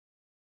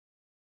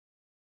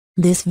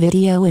This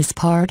video is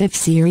part of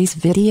series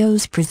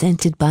videos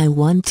presented by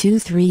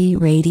 123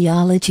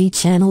 Radiology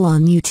channel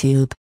on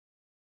YouTube.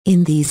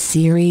 In these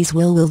series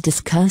we'll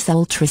discuss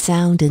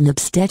ultrasound in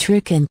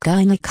obstetric and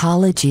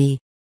gynecology.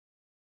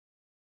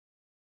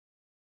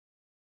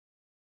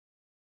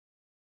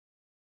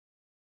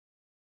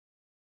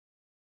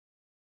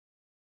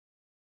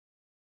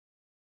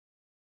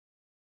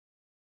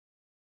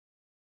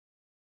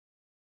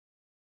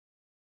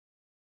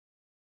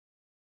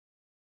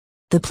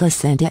 The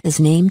placenta is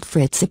named for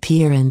its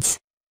appearance,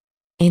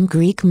 in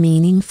Greek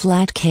meaning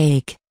flat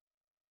cake,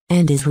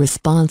 and is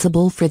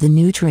responsible for the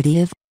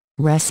nutritive,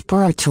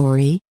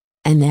 respiratory,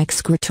 and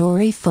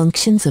excretory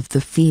functions of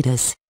the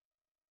fetus.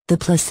 The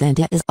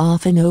placenta is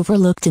often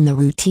overlooked in the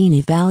routine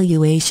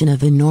evaluation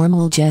of a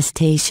normal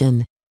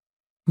gestation,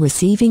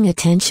 receiving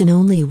attention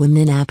only when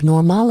an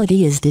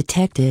abnormality is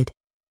detected.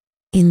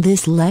 In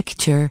this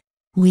lecture,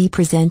 we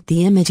present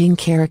the imaging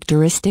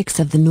characteristics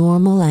of the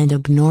normal and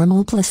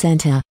abnormal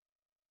placenta.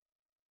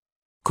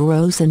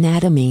 Gross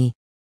anatomy.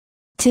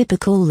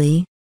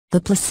 Typically, the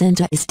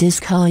placenta is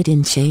discoid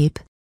in shape.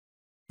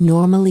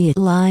 Normally it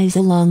lies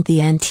along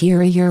the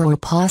anterior or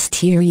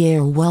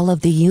posterior wall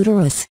of the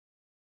uterus,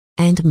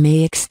 and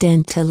may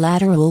extend to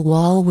lateral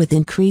wall with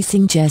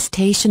increasing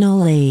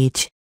gestational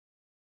age.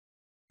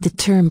 The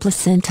term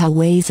placenta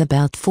weighs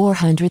about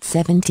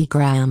 470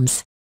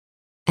 grams,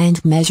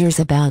 and measures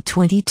about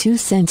 22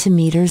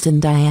 centimeters in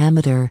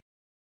diameter,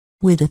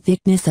 with a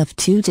thickness of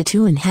 2 to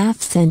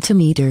 2.5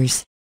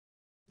 centimeters.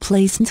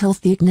 Placental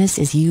thickness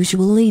is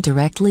usually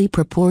directly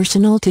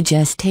proportional to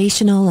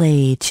gestational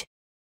age,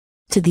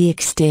 to the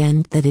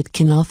extent that it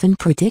can often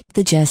predict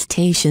the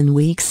gestation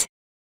weeks.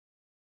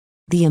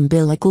 The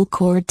umbilical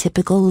cord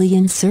typically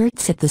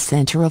inserts at the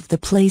center of the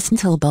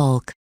placental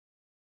bulk.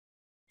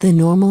 The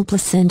normal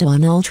placenta on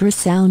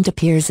ultrasound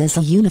appears as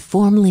a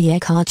uniformly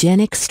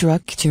echogenic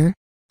structure,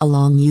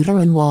 along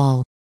uterine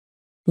wall,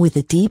 with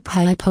a deep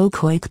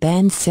hypoechoic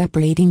band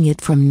separating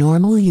it from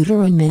normal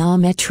uterine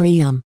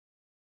myometrium.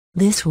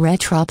 This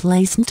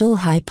retroplacental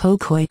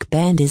hypoechoic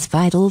band is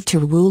vital to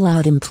rule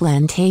out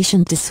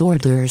implantation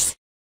disorders,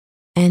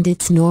 and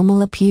its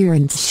normal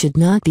appearance should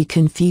not be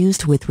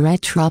confused with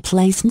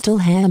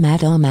retroplacental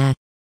hematoma.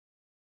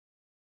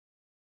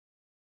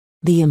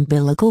 The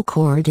umbilical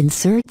cord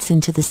inserts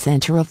into the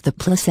center of the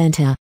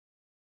placenta,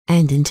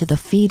 and into the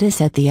fetus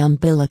at the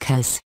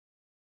umbilicus.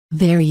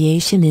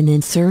 Variation in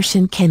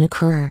insertion can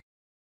occur.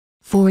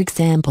 For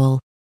example,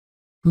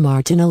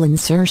 marginal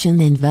insertion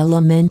and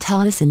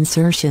velamentous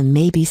insertion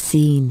may be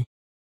seen.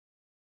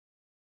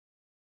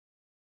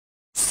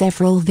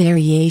 Several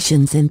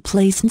variations in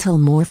placental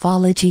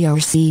morphology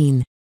are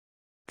seen.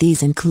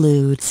 These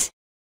includes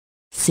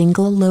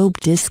single-lobe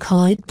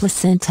discoid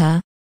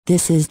placenta,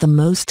 this is the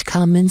most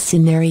common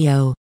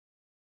scenario.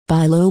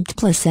 Bilobed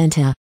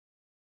placenta,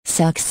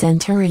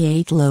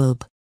 Succenturiate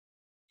lobe,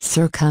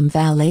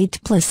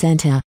 Circumvallate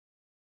placenta,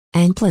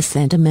 and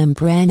placenta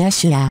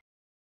membranacea.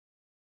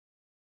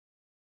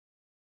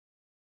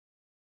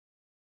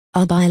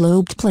 A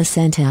bilobed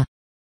placenta,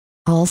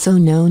 also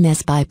known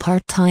as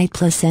bipartite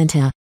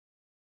placenta,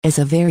 is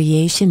a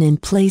variation in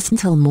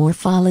placental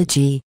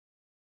morphology,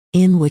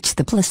 in which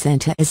the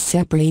placenta is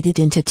separated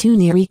into two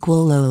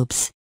near-equal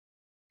lobes.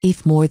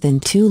 If more than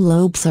two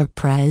lobes are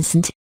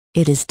present,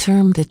 it is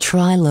termed a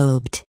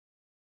trilobed,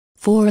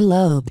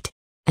 four-lobed,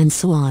 and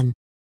so on.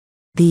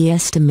 The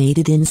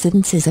estimated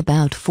incidence is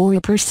about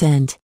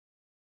 4%.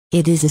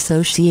 It is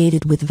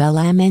associated with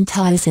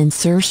velamentous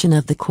insertion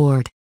of the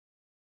cord.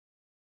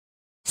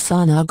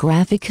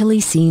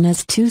 Sonographically seen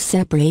as two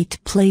separate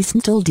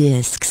placental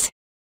discs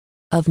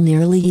of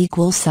nearly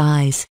equal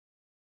size.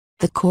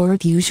 The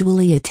cord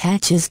usually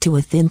attaches to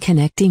a thin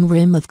connecting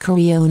rim of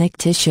chorionic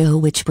tissue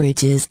which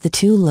bridges the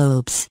two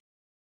lobes.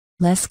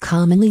 Less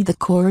commonly the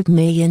cord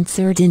may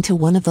insert into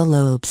one of the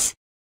lobes.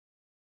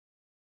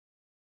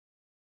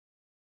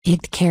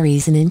 It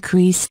carries an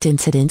increased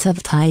incidence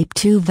of type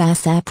 2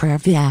 vasa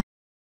previa.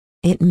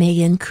 It may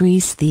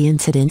increase the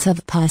incidence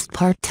of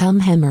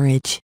postpartum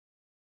hemorrhage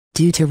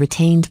due to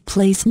retained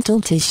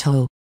placental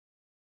tissue.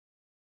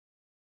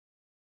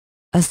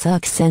 A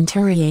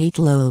succenturiate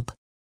lobe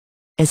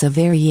is a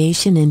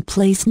variation in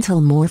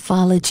placental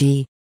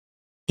morphology,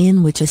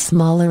 in which a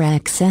smaller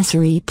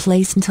accessory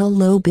placental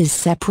lobe is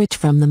separate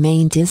from the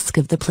main disc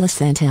of the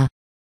placenta.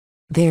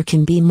 There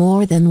can be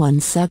more than one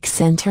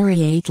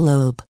succenturiate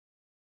lobe.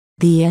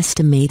 The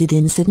estimated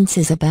incidence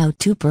is about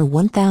 2 per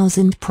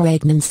 1,000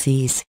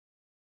 pregnancies.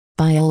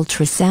 By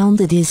ultrasound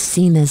it is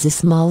seen as a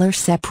smaller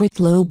separate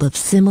lobe of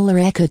similar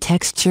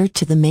echotexture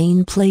to the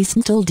main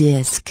placental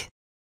disc.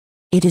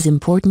 It is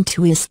important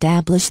to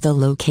establish the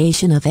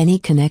location of any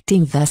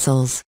connecting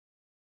vessels,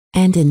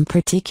 and in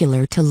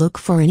particular to look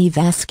for any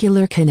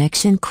vascular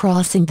connection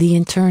crossing the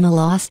internal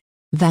os,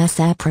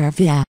 vasa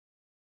previa.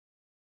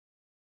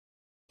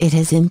 It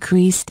has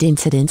increased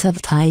incidence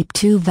of type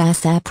 2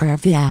 vasa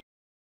previa,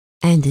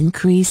 and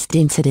increased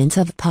incidence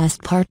of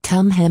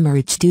postpartum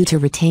hemorrhage due to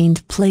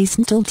retained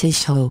placental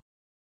tissue.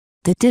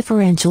 The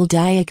differential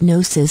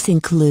diagnosis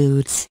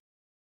includes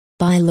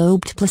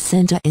bilobed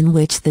placenta in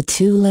which the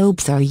two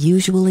lobes are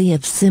usually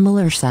of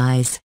similar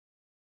size,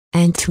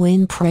 and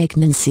twin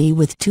pregnancy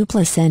with two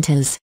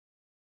placentas.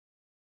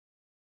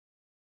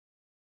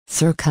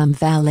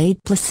 Circumvallate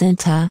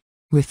placenta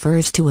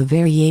refers to a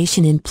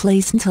variation in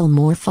placental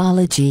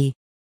morphology,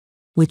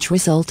 which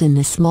result in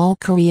a small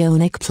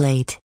chorionic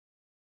plate.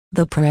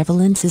 The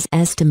prevalence is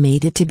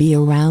estimated to be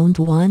around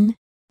 1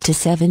 to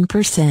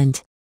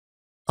 7%.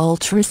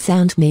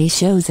 Ultrasound may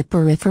shows a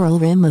peripheral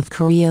rim of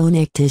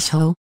chorionic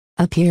tissue,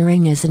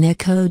 appearing as an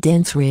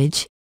echo-dense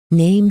ridge,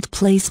 named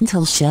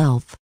placental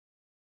shelf.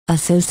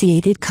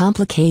 Associated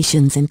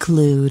complications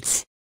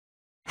includes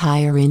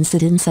higher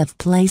incidence of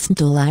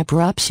placental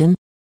abruption,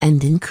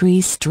 and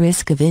increased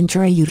risk of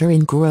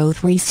intrauterine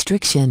growth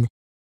restriction.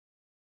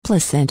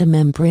 Placenta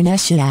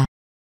membranacea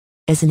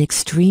is an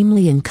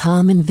extremely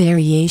uncommon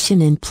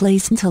variation in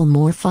placental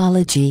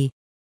morphology,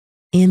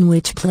 in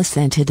which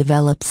placenta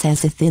develops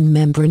as a thin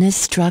membranous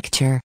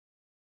structure,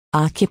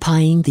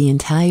 occupying the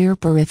entire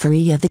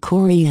periphery of the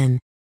chorion.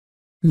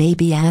 May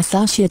be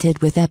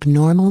associated with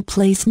abnormal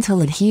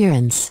placental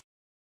adherence.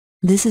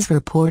 This is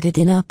reported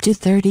in up to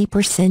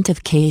 30%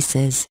 of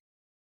cases.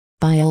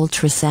 By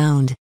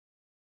ultrasound,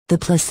 the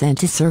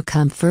placenta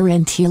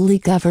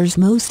circumferentially covers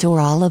most or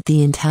all of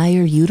the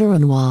entire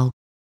uterine wall.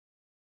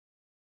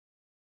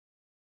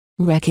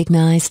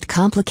 Recognized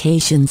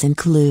complications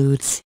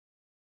includes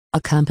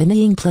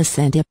accompanying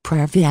placenta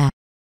previa,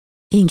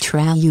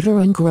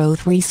 intrauterine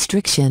growth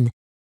restriction,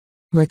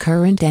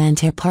 recurrent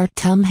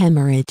antepartum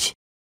hemorrhage,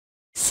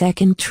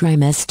 second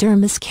trimester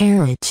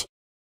miscarriage,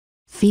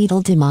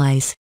 fetal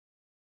demise,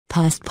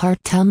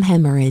 postpartum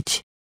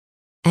hemorrhage,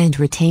 and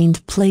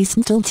retained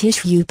placental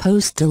tissue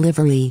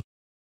post-delivery.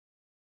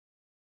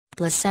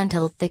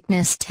 Placental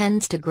thickness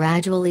tends to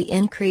gradually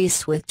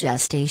increase with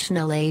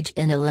gestational age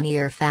in a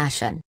linear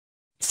fashion.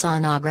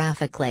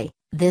 Sonographically,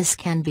 this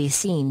can be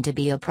seen to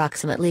be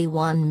approximately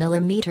 1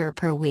 mm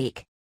per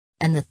week.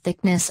 And the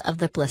thickness of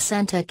the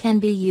placenta can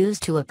be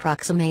used to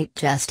approximate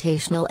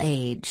gestational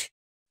age.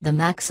 The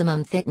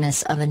maximum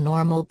thickness of a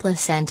normal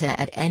placenta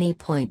at any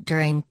point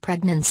during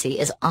pregnancy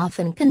is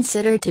often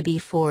considered to be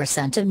 4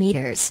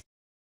 centimeters.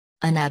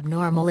 An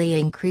abnormally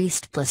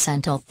increased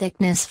placental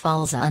thickness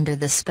falls under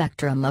the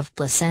spectrum of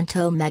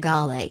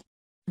placentalomegaly.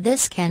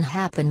 This can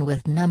happen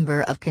with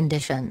number of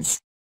conditions,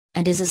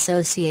 and is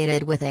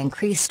associated with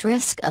increased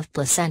risk of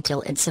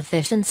placental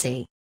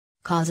insufficiency.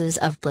 Causes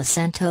of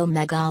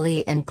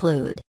placentalomegaly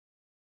include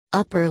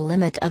upper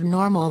limit of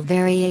normal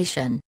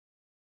variation,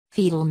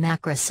 fetal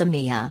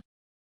macrosomia,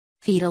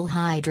 fetal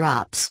high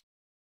drops,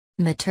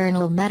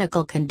 maternal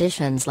medical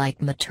conditions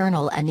like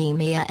maternal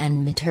anemia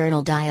and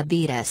maternal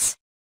diabetes.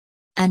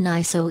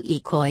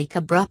 Anisoechoic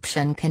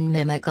abruption can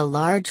mimic a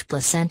large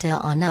placenta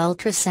on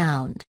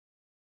ultrasound.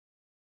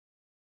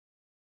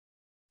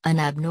 An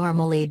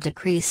abnormally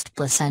decreased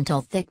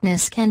placental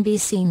thickness can be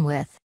seen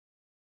with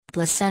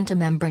placenta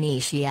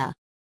membranacea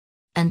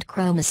and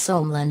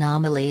chromosomal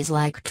anomalies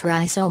like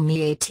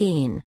trisomy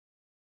 18.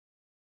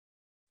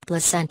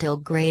 Placental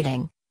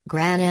grading,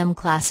 Grannum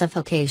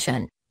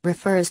classification,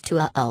 refers to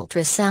a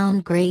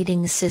ultrasound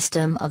grading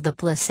system of the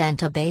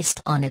placenta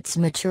based on its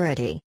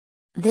maturity.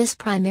 This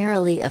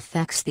primarily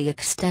affects the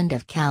extent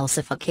of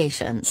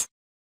calcifications.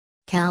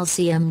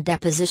 Calcium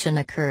deposition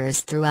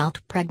occurs throughout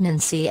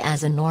pregnancy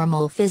as a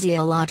normal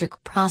physiologic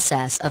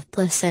process of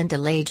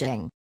placental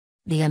aging.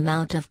 The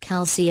amount of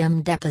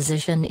calcium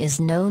deposition is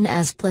known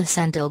as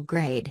placental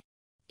grade.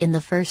 In the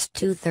first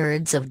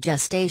 2/3 of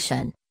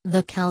gestation,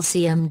 the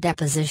calcium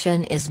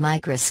deposition is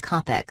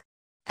microscopic.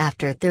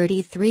 After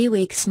 33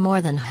 weeks,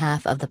 more than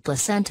half of the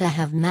placenta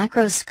have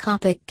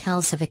macroscopic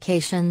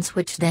calcifications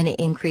which then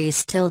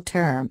increase till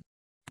term.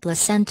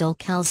 Placental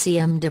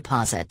calcium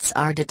deposits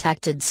are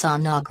detected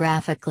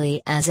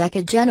sonographically as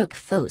echogenic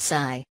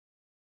foci.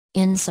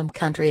 In some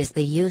countries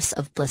the use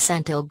of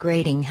placental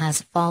grading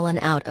has fallen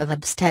out of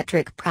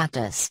obstetric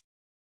practice.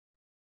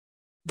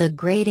 The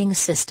grading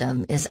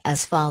system is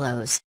as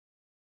follows.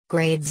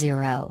 Grade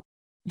 0.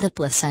 The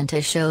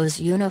placenta shows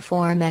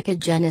uniform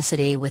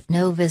echogenicity with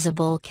no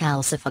visible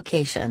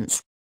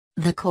calcifications.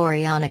 The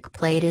chorionic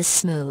plate is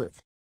smooth.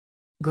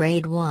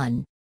 Grade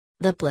 1.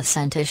 The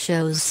placenta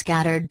shows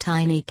scattered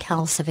tiny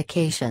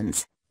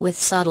calcifications, with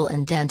subtle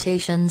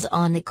indentations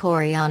on the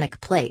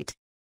chorionic plate.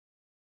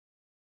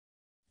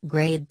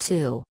 Grade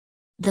 2.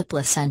 The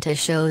placenta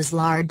shows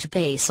large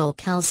basal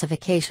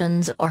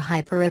calcifications or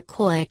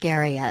hyperechoic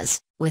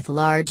areas, with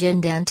large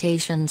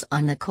indentations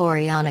on the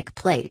chorionic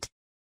plate.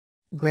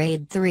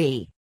 Grade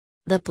 3.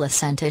 The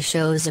placenta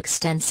shows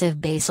extensive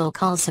basal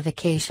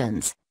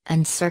calcifications,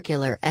 and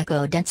circular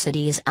echo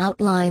densities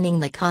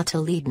outlining the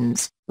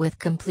cotyledons, with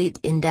complete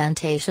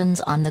indentations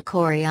on the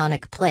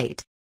chorionic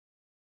plate.